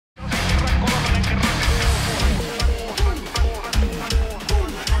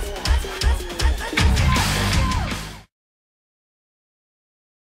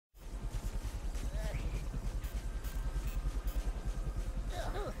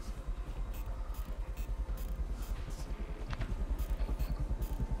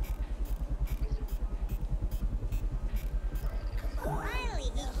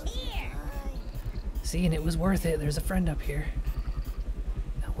See, and it was worth it. There's a friend up here.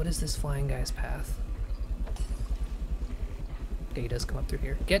 Now, what is this flying guy's path? Okay, he does come up through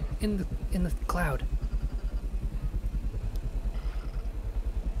here. Get in the cloud.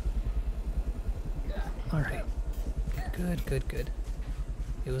 Alright. Good, good, good.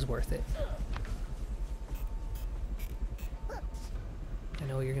 It was worth it. I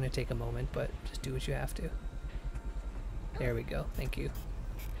know you're gonna take a moment, but just do what you have to. There we go. Thank you.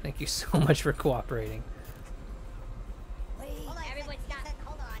 Thank you so much for cooperating. Hold on, everyone stop.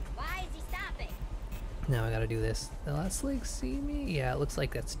 Hold on. Why is he stopping? Now I gotta do this. The last leg see me? Yeah, it looks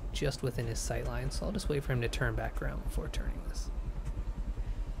like that's just within his sight line, so I'll just wait for him to turn back around before turning this.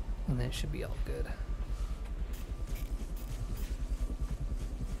 And then it should be all good.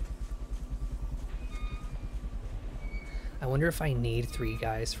 I wonder if I need 3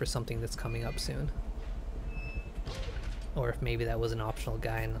 guys for something that's coming up soon. Or if maybe that was an optional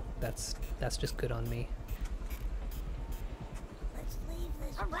guy and that's just good on me. Let's leave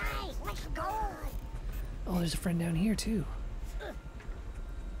this. All right, let's go. Oh, there's a friend down here too.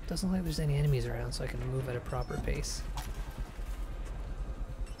 Doesn't look like there's any enemies around, so I can move at a proper pace.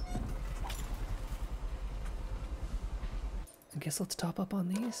 I guess let's top up on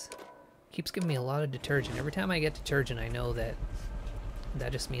these. Keeps giving me a lot of detergent. Every time I get detergent, I know that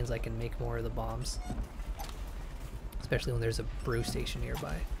just means I can make more of the bombs. Especially when there's a brew station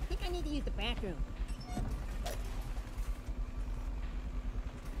nearby. I think I need to use the bathroom.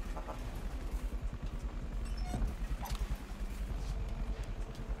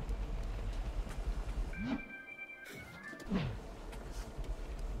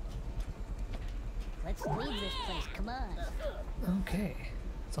 Let's leave this place, come on. Okay,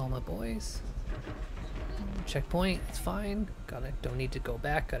 it's all my boys. Checkpoint, it's fine. Don't need to go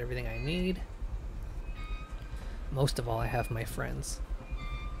back, got everything I need. Most of all, I have my friends.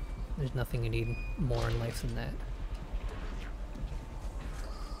 There's nothing you need more in life than that.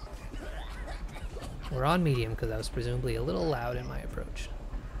 We're on medium because I was presumably a little loud in my approach.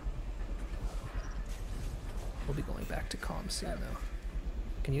 We'll be going back to calm soon though.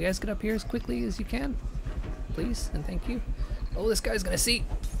 Can you guys get up here as quickly as you can? Please and thank you. Oh, this guy's gonna see.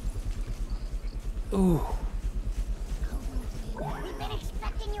 Ooh. We've been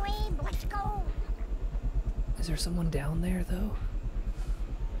expecting you, Abe. Let's go. Is there someone down there though?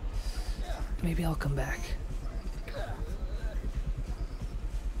 Maybe I'll come back.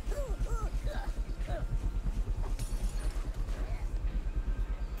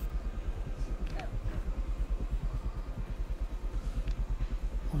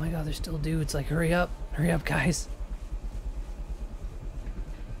 Oh my god, there's still dudes. Like, hurry up, guys.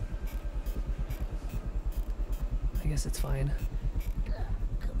 I guess it's fine.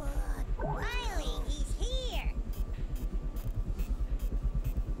 Come on. Riley, he's here.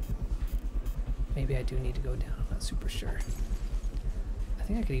 Maybe I do need to go down. I'm not super sure. I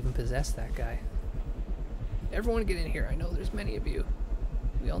think I could even possess that guy. Everyone get in here. I know there's many of you.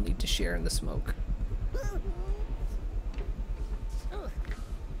 We all need to share in the smoke.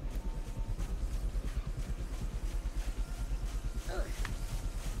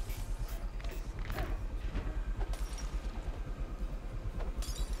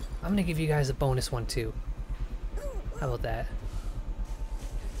 I'm gonna give you guys a bonus one too. How about that?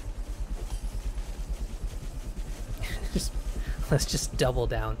 Let's just double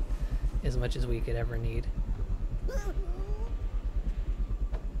down as much as we could ever need.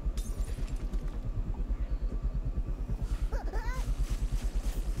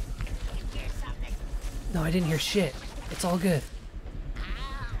 No, I didn't hear shit. It's all good.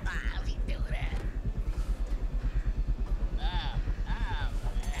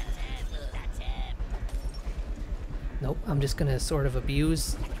 Nope, I'm just gonna sort of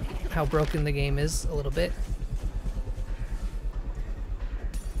abuse how broken the game is a little bit.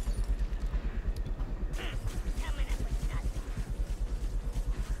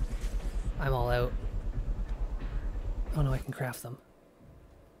 I'm all out. Oh no, I can craft them.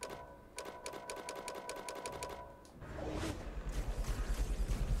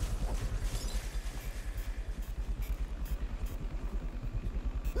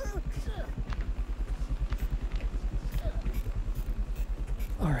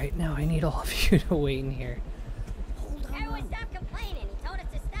 Alright, now I need all of you to wait in here. Everyone stop complaining. He told us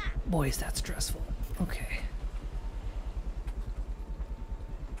to stop. Boy, is that stressful. Okay.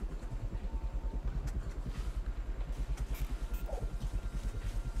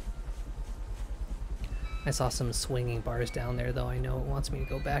 I saw some swinging bars down there, though. I know it wants me to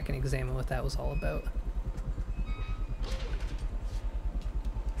go back and examine what that was all about.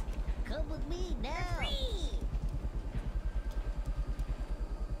 Come with me now.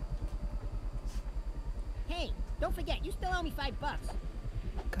 Don't forget, you still owe me $5.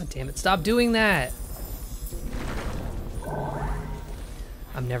 God damn it, stop doing that!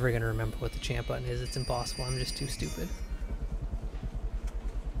 I'm never gonna remember what the champ button is, it's impossible, I'm just too stupid.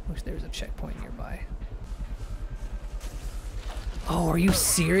 Wish there was a checkpoint nearby. Oh, are you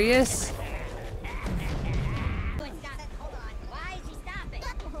serious? Hold on, why is he stopping?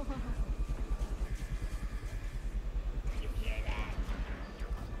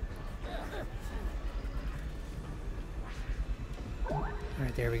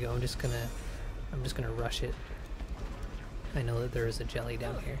 Alright, there we go. I'm just gonna rush it. I know that there is a jelly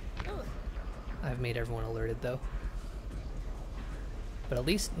down here. I've made everyone alerted though. But at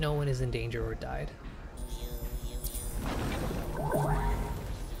least no one is in danger or died.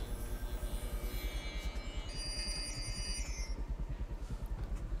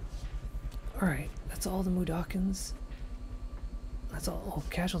 Alright, that's all the Mudokons. That's all. Oh,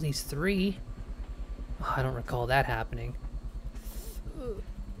 casualties 3. Oh, I don't recall that happening.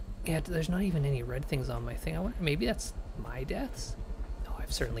 Yeah, there's not even any red things on my thing. I wonder, maybe that's my deaths? No,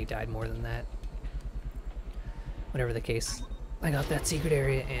 I've certainly died more than that. Whatever the case, I got that secret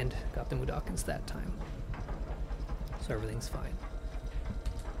area and got the Mudokons that time. So everything's fine.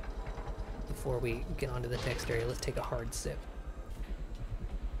 Before we get onto the next area, let's take a hard sip.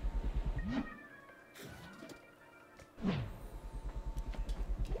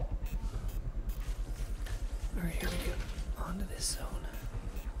 Alright, here we go. Onto this zone.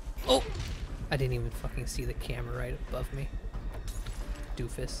 Oh! I didn't even fucking see the camera right above me.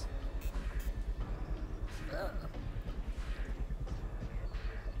 Doofus.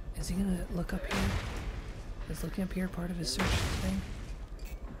 Is he gonna look up here? Is looking up here part of his search thing?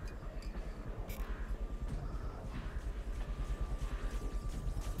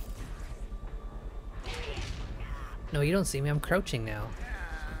 No, you don't see me. I'm crouching now.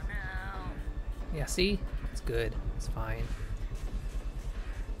 Yeah, see? It's good. It's fine.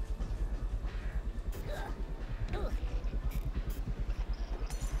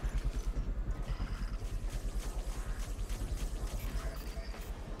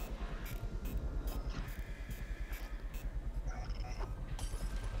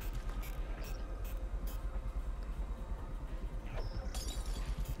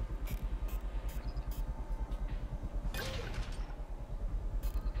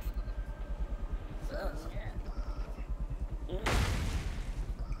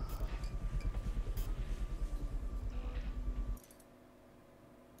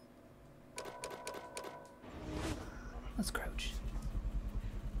 Let's crouch.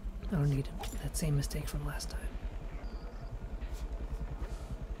 I don't need that same mistake from last time.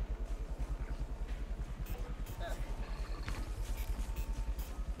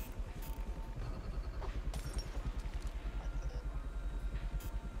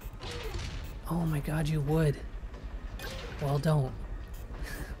 Oh my god, you would. Well, don't.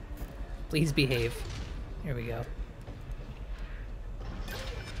 Please behave. Here we go.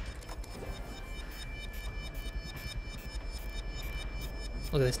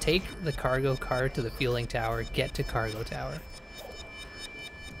 Look at this. Take the cargo car to the fueling tower, get to cargo tower.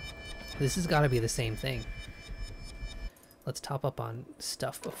 This has got to be the same thing. Let's top up on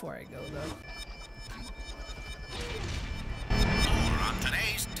stuff before I go, though. More on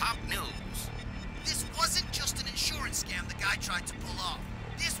today's top news. This wasn't just an insurance scam the guy tried to pull off.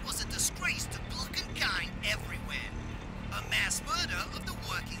 This was a disgrace to Glockenkind everywhere. A mass murder of the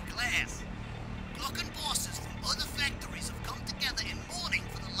working class. Glocken bosses from other factories have come together in mourning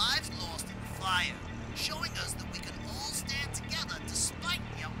for the lives lost in the fire, showing us that we can all stand together despite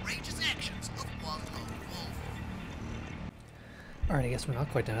the outrageous actions of one lone wolf. Alright, I guess we're not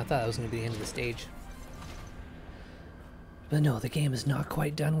quite done. I thought that was going to be the end of the stage. But no, the game is not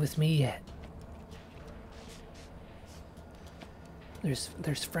quite done with me yet.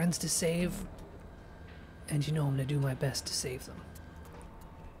 There's friends to save, and you know I'm going to do my best to save them.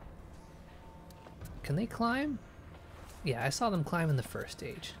 Can they climb? Yeah, I saw them climb in the first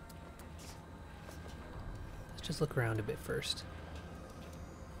stage. Let's just look around a bit first.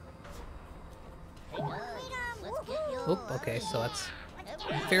 Oh, okay, so that's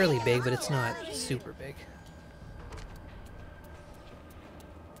fairly big, but it's not super big.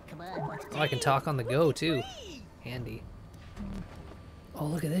 Oh, I can talk on the go, too. Handy. Oh,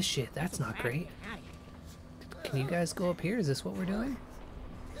 look at this shit. That's not great. Can you guys go up here? Is this what we're doing?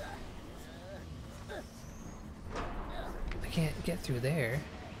 I can't get through there.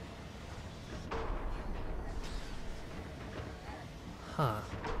 Huh.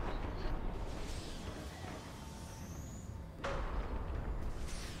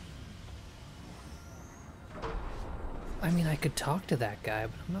 I mean, I could talk to that guy,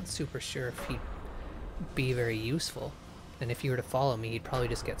 but I'm not super sure if he'd be very useful. And if you were to follow me, you'd probably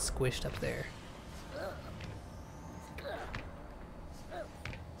just get squished up there.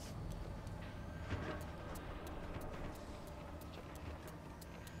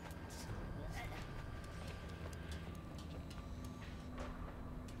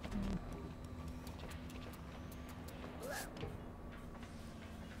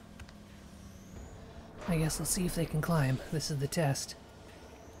 I guess let's see if they can climb. This is the test.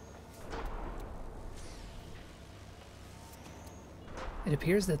 It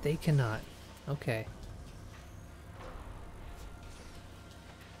appears that they cannot. Okay.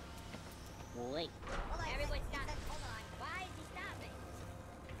 Wait. Hold on, everyone stop. Hold on. Why is he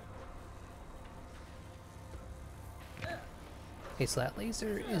stopping? Okay, so that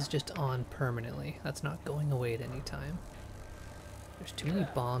laser is just on permanently. That's not going away at any time. There's too many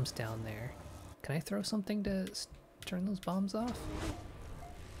bombs down there. Can I throw something to turn those bombs off?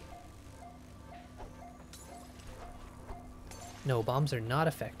 No, bombs are not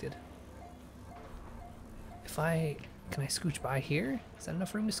affected. Can I scooch by here? Is that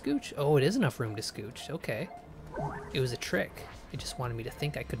enough room to scooch? Oh, it is enough room to scooch. Okay. It was a trick. It just wanted me to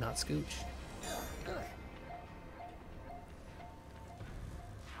think I could not scooch.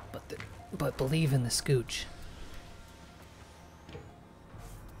 But believe in the scooch.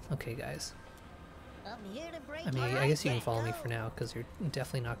 Okay, guys. I'm here to break I mean, your I guess you can heart. follow me for now, because you're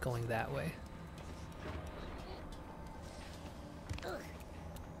definitely not going that way.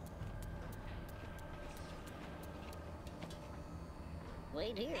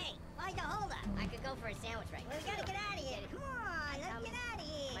 Wait here. Hey, why'd you hold up? I could go for a sandwich right now. We gotta get out of here. Come on, let's get out of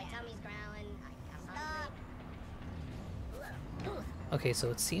here. My tummy's growling. Stop. Okay, so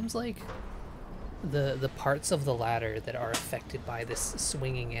it seems like the parts of the ladder that are affected by this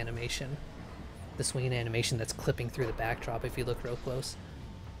swinging animation, the swinging animation that's clipping through the backdrop, if you look real close,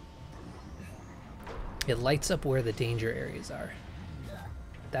 it lights up where the danger areas are.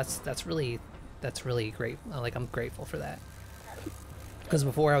 That's really great. Like, I'm grateful for that. Because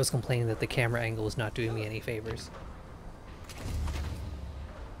before I was complaining that the camera angle was not doing me any favors.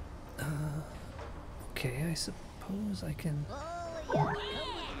 Okay, I suppose I can...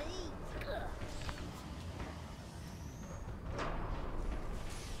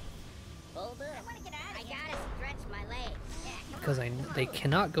 Because they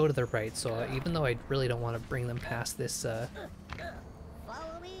cannot go to the right, so even though I really don't want to bring them past this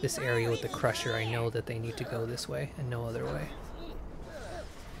this area with the crusher, I know that they need to go this way and no other way.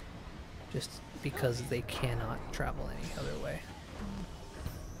 Just because they cannot travel any other way.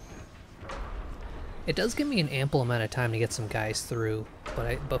 It does give me an ample amount of time to get some guys through, but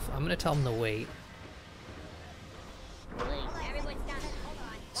I'm going to tell them to wait.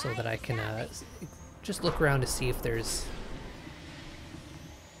 So that I can just look around to see if there's...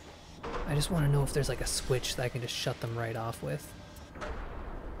 I just want to know if there's like a switch that I can just shut them right off with.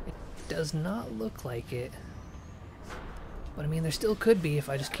 It does not look like it. But I mean, there still could be if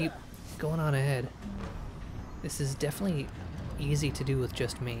I just keep going on ahead. This is definitely easy to do with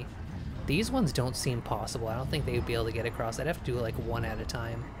just me. These ones don't seem possible. I don't think they would be able to get across. I'd have to do it like one at a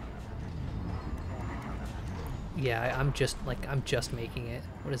time. Yeah, I'm just making it.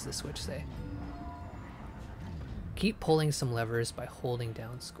 What does the switch say? Keep pulling some levers by holding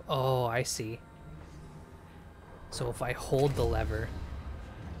down. Oh, I see. So if I hold the lever,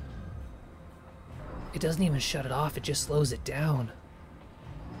 it doesn't even shut it off. It just slows it down.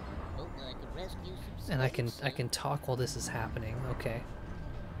 And I can talk while this is happening. Okay.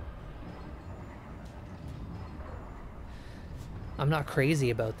 I'm not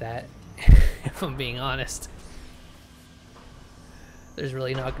crazy about that, if I'm being honest. There's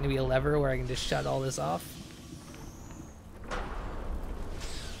really not going to be a lever where I can just shut all this off.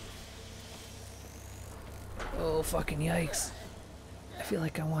 Oh, fucking yikes. I feel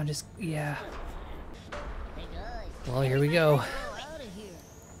like I want to just... yeah. Well, here we go.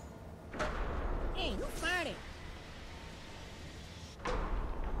 Hey, who farted?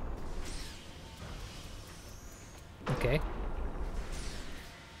 Okay.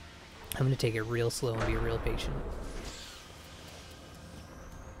 I'm going to take it real slow and be real patient.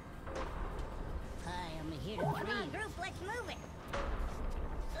 Hi, I'm here to come on, group, let's move it.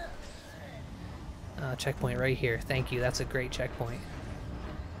 Checkpoint right here. Thank you. That's a great checkpoint.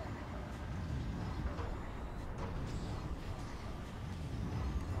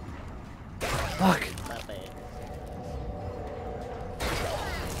 Fuck!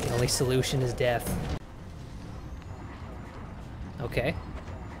 The only solution is death. Okay.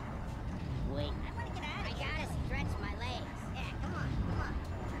 Wait, I want to get out of here. I gotta stretch my legs. Yeah, come on, come on.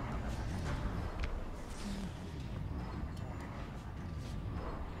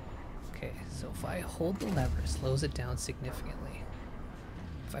 Okay, so if I hold the lever, it slows it down significantly.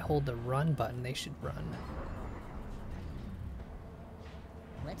 If I hold the run button, they should run.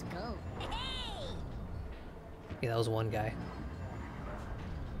 Let's go. Yeah, that was one guy.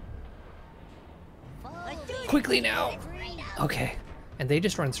 Let's do it. Quickly now! Okay. And they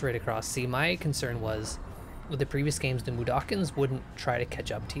just run straight across. See, my concern was, with the previous games, the Mudokons wouldn't try to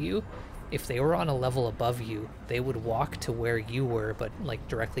catch up to you. If they were on a level above you, they would walk to where you were, but like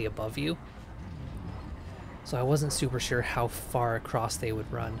directly above you. So I wasn't super sure how far across they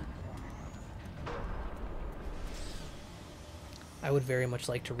would run. I would very much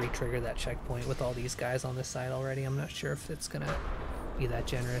like to re-trigger that checkpoint with all these guys on this side already. I'm not sure if it's gonna be that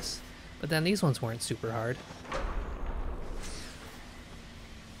generous. But then these ones weren't super hard.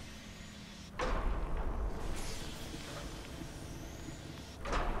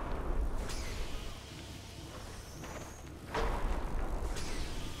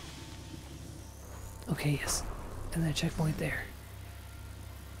 Okay, yes. And that checkpoint there.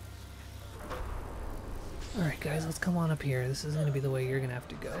 Alright guys, let's come on up here. This is going to be the way you're going to have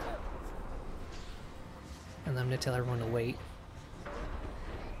to go. And I'm going to tell everyone to wait.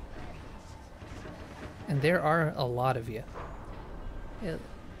 And there are a lot of you. Yeah.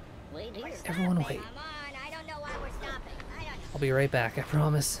 Wait here. Everyone wait. Come on, I don't know why we're stopping. I don't know. I'll be right back, I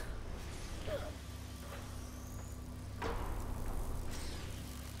promise.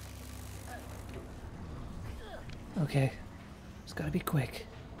 Okay. Just gotta be quick.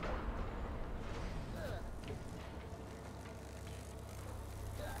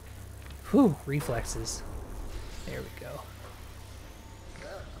 Whew, reflexes. There we go.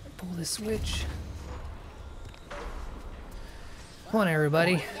 Pull this switch. Come on,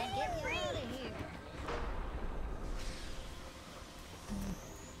 everybody. Get me out of here.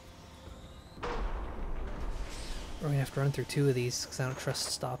 We're gonna have to run through 2 of these because I don't trust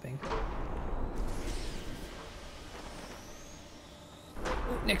stopping.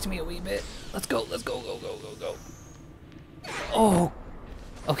 Ooh, nicked me a wee bit. Let's go, go, go, go, go. Oh!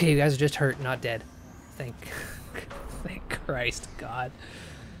 Okay, you guys are just hurt, not dead. Thank Christ, God.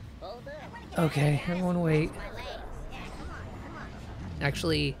 Hold up. Okay, everyone wait. My legs. Yeah, come on.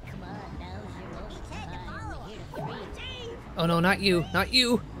 Actually, Come on, now's your most time. I'm here to free. oh no, not you, not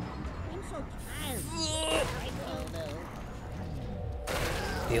you! I'm so tired. Oh no.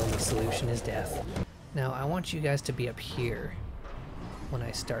 The only solution is death. Now, I want you guys to be up here when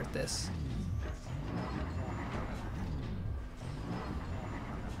I start this.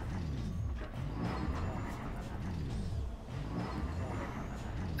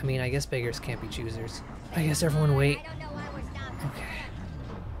 I mean, I guess beggars can't be choosers. I guess everyone wait. I don't know why we're stopping. Okay.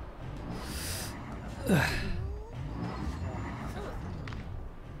 Ugh.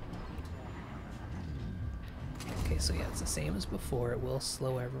 Okay, so yeah, it's the same as before. It will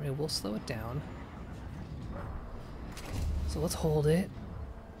slow it down. So let's hold it.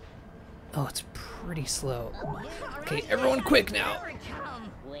 Oh, it's pretty slow. Okay, everyone quick now.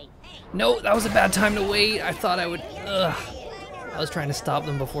 Wait. No, that was a bad time to wait. I thought I would, ugh. I was trying to stop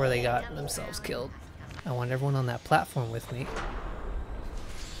them before they got themselves killed. I want everyone on that platform with me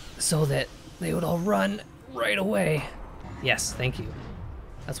so that they would all run right away. Yes, thank you.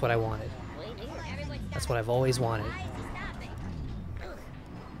 That's what I wanted. Wait here. Everyone stop. That's what I've always wanted. Why is he stopping?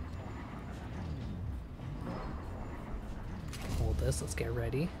 Hold this, let's get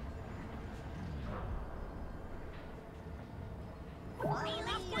ready.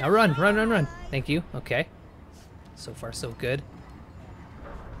 Now run, run, run, run. Thank you, okay. So far so good.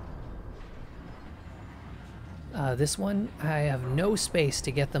 This one, I have no space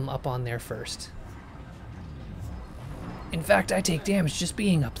to get them up on there first. In fact, I take damage just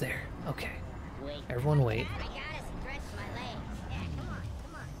being up there. Okay, Wait. everyone wait. I gotta stretch my legs. Yeah,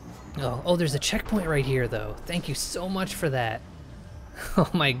 come on. Oh, there's a checkpoint right here though. Thank you so much for that. Oh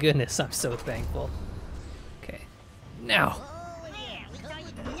my goodness, I'm so thankful. Okay, now. Oh yeah, we thought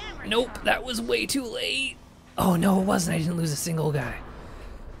you'd never. Nope, that was way too late. Oh no, it wasn't. I didn't lose a single guy.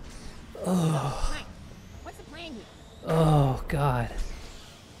 Oh, What's the plan here? oh God.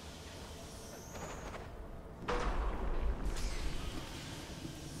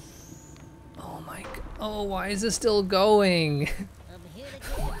 Oh my God. Oh, why is this still going? I'm here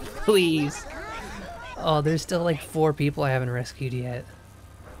to get it. Please. Oh, there's still like 4 people I haven't rescued yet.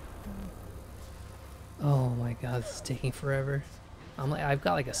 Oh my God, this is taking forever. I've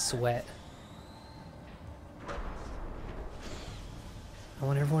got like a sweat. I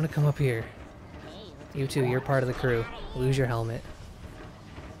want everyone to come up here. You too, you're part of the crew. Lose your helmet.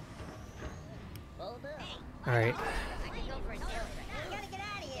 Hold up. Alright. I can go for a sandwich. We gotta get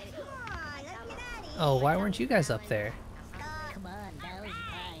out of here. Come on, let's get out of here. Oh, why weren't you guys up there? Come on, now's your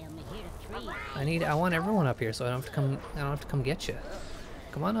time. I'm here to free I want everyone up here so I don't have to come get you.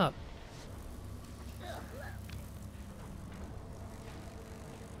 Come on up.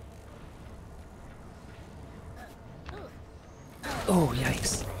 Oh,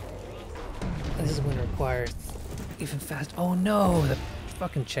 yikes. This is when it requires even fast. Oh no, the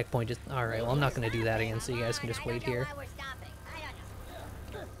fucking checkpoint just. Alright, well, I'm not gonna do that again, so you guys can just wait here.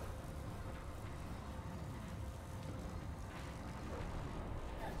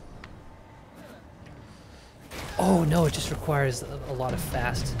 Oh no, it just requires a lot of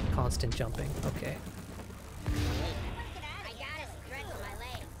fast, constant jumping. Okay.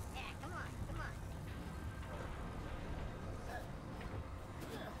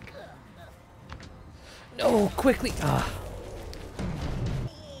 No, quickly! Ah.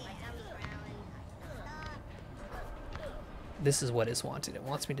 This is what is wanted. It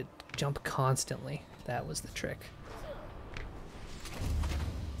wants me to jump constantly. That was the trick.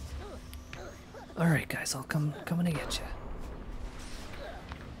 Alright guys, I'll coming to get you.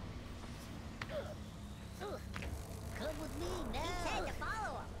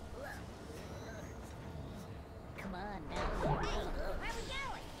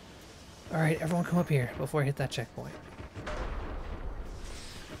 Alright, everyone come up here before I hit that checkpoint.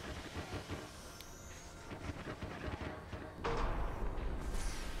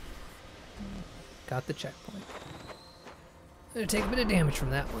 Got the checkpoint. I'm gonna take a bit of damage from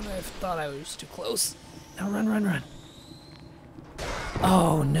that one. I thought I was too close. Now run, run, run.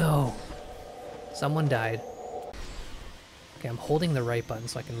 Oh no. Someone died. Okay, I'm holding the right button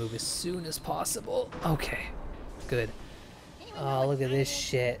so I can move as soon as possible. Okay, good. Oh, look at this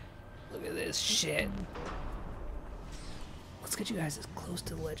shit. Look at this shit. Let's get you guys as close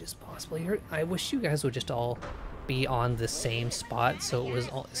to the ledge as possible. I wish you guys would just all be on the same spot, so it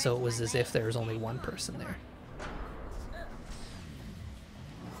was as if there was only one person there.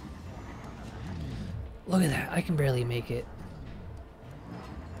 Look at that. I can barely make it.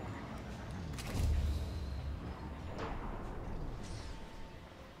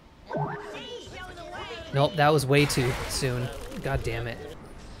 Nope, that was way too soon. God damn it.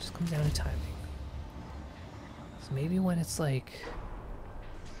 Just comes down to timing. So maybe when it's like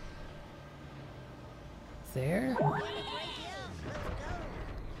there?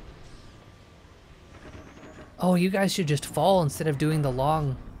 Oh, you guys should just fall instead of doing the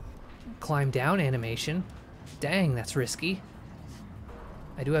long climb down animation. Dang, that's risky.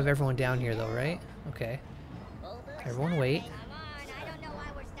 I do have everyone down here though, right? Okay. Everyone wait.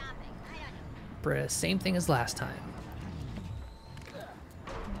 Same thing as last time.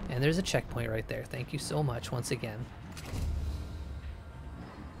 And there's a checkpoint right there. Thank you so much once again.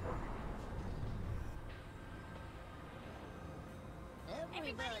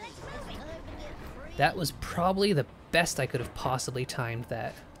 That was probably the best I could have possibly timed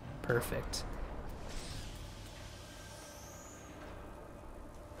that. Perfect.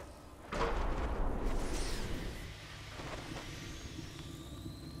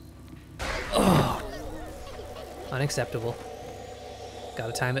 Oh! Unacceptable.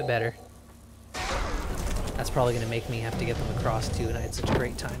 Gotta time it better. That's probably gonna make me have to get them across too, and I had such a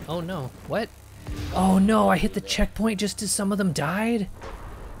great time. Oh no. What? Oh no, I hit the checkpoint just as some of them died?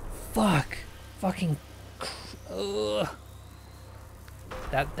 Fuck. Fucking... Ugh.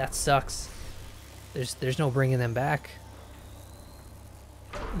 That sucks. There's no bringing them back.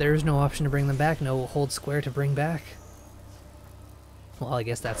 There's no option to bring them back. No hold square to bring back. Well, I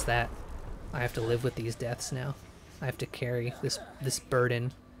guess that's that. I have to live with these deaths now. I have to carry this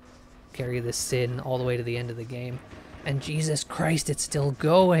burden, carry this sin all the way to the end of the game. And Jesus Christ, it's still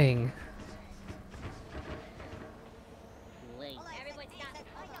going.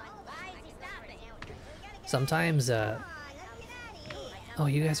 Sometimes, oh,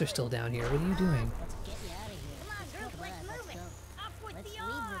 you guys are still down here. What are you doing?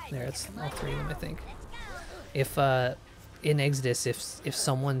 There, it's all three of them, I think. If, in Exodus, if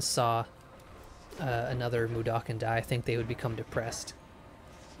someone saw another Mudokan die, I think they would become depressed.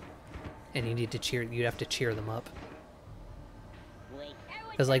 And you'd have to cheer them up.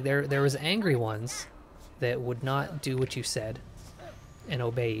 Because, like, there was angry ones that would not do what you said and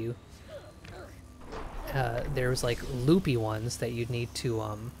obey you. There was like loopy ones that you'd need to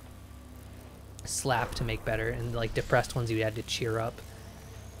slap to make better, and like depressed ones you had to cheer up,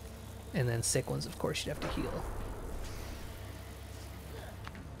 and then sick ones of course you'd have to heal.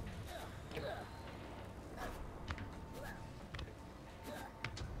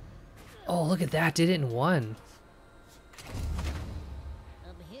 Oh, look at that, did it in one.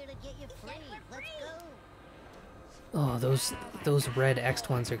 Oh, those red X'd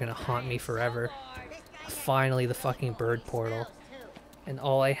ones are gonna haunt me forever. Finally, the fucking bird portal. And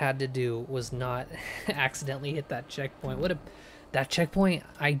all I had to do was not accidentally hit that checkpoint. That checkpoint,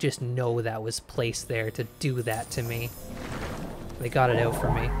 I just know that was placed there to do that to me. They got it out for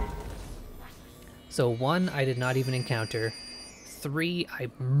me. So 1, I did not even encounter. 3, I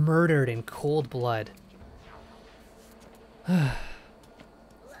murdered in cold blood.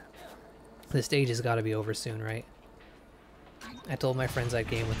 This stage has got to be over soon, right? I told my friends I'd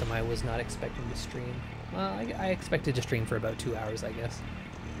game with them I was not expecting to stream. Well, I expected to stream for about 2 hours, I guess.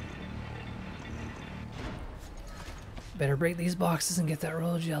 Better break these boxes and get that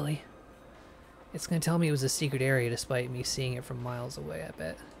royal jelly. It's gonna tell me it was a secret area despite me seeing it from miles away, I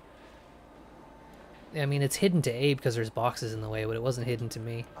bet. I mean, it's hidden to Abe because there's boxes in the way, but it wasn't hidden to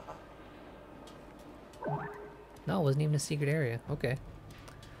me. No, it wasn't even a secret area. Okay.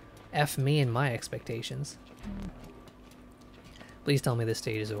 F me and my expectations. Please tell me this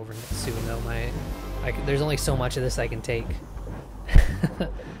stage is over soon, though. There's only so much of this I can take.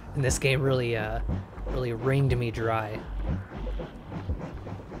 And this game really wringed me dry.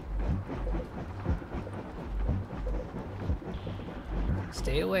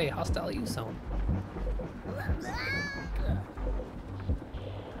 Stay away, hostile use zone.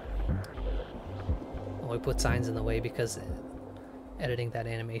 Oh, I put signs in the way because editing that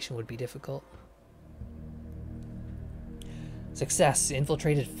animation would be difficult. Success,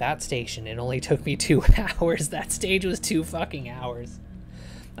 infiltrated Fat Station. It only took me 2 hours. That stage was 2 fucking hours.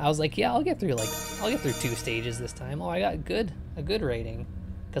 I was like, yeah, I'll get through 2 stages this time. Oh, I got a good rating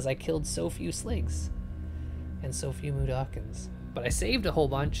because I killed so few Sligs and so few Mudokons. But I saved a whole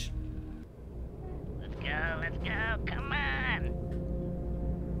bunch. Let's go, come on!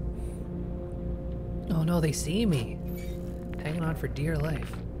 Oh no, they see me. Hanging on for dear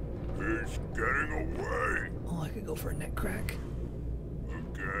life. He's getting away. Oh, I could go for a neck crack.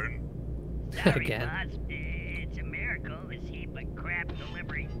 Again? Sorry, Again. boss. It's a miracle this heap of crap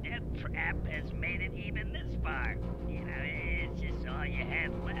delivery death trap has made it even this far. You know, it's just all you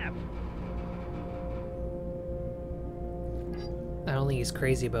had left. I don't think he's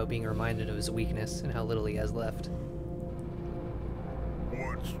crazy about being reminded of his weakness and how little he has left.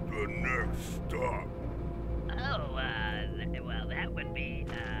 What's the next stop? Oh, well, that would be,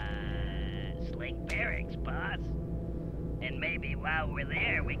 Sling Barracks, boss. And maybe while we're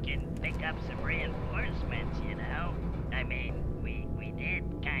there, we can pick up some reinforcements, you know? I mean, we did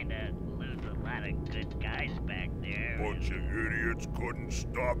kinda lose a lot of good guys back there. Bunch of idiots couldn't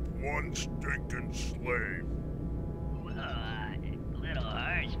stop one stinking slave. Well, a little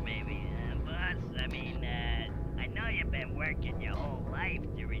harsh, maybe, boss. I mean, I know you've been working your whole life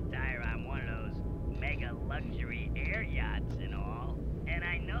to retire on one of those mega luxury air yachts and all. And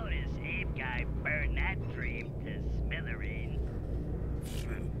I noticed Abe guy burned that dream to smithereens.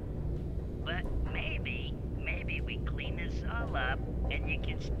 But maybe we clean this all up and you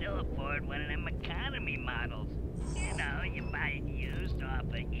can still afford one of them economy models. You know, you buy it used off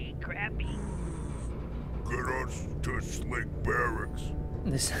of E-Crappy. Get us to Slick Barracks.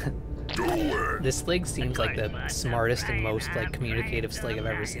 This Do it! this Slig seems like the Boss, smartest and I'm most trying, like communicative Slig I've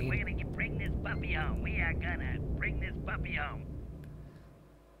ever We're seen. gonna bring this puppy home. We are gonna bring this puppy home.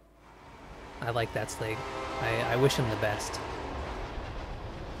 I like that Slig. I wish him the best.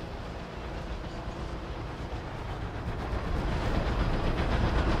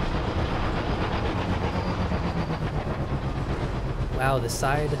 Wow, the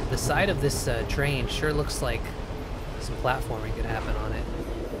side of this train sure looks like some platforming could happen on it.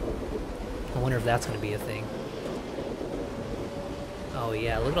 I wonder if that's going to be a thing. Oh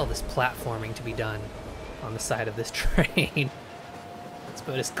yeah, look at all this platforming to be done on the side of this train. It's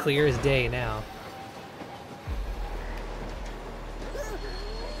about as clear as day now.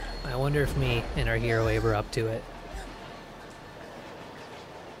 I wonder if me and our hero Abe are up to it.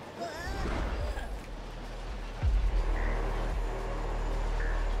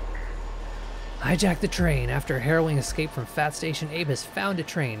 Hijack the train. After a harrowing escape from Fat Station, Abe has found a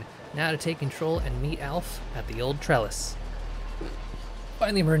train. Now to take control and meet Alf at the old trellis.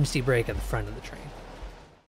 Find the emergency brake at the front of the train.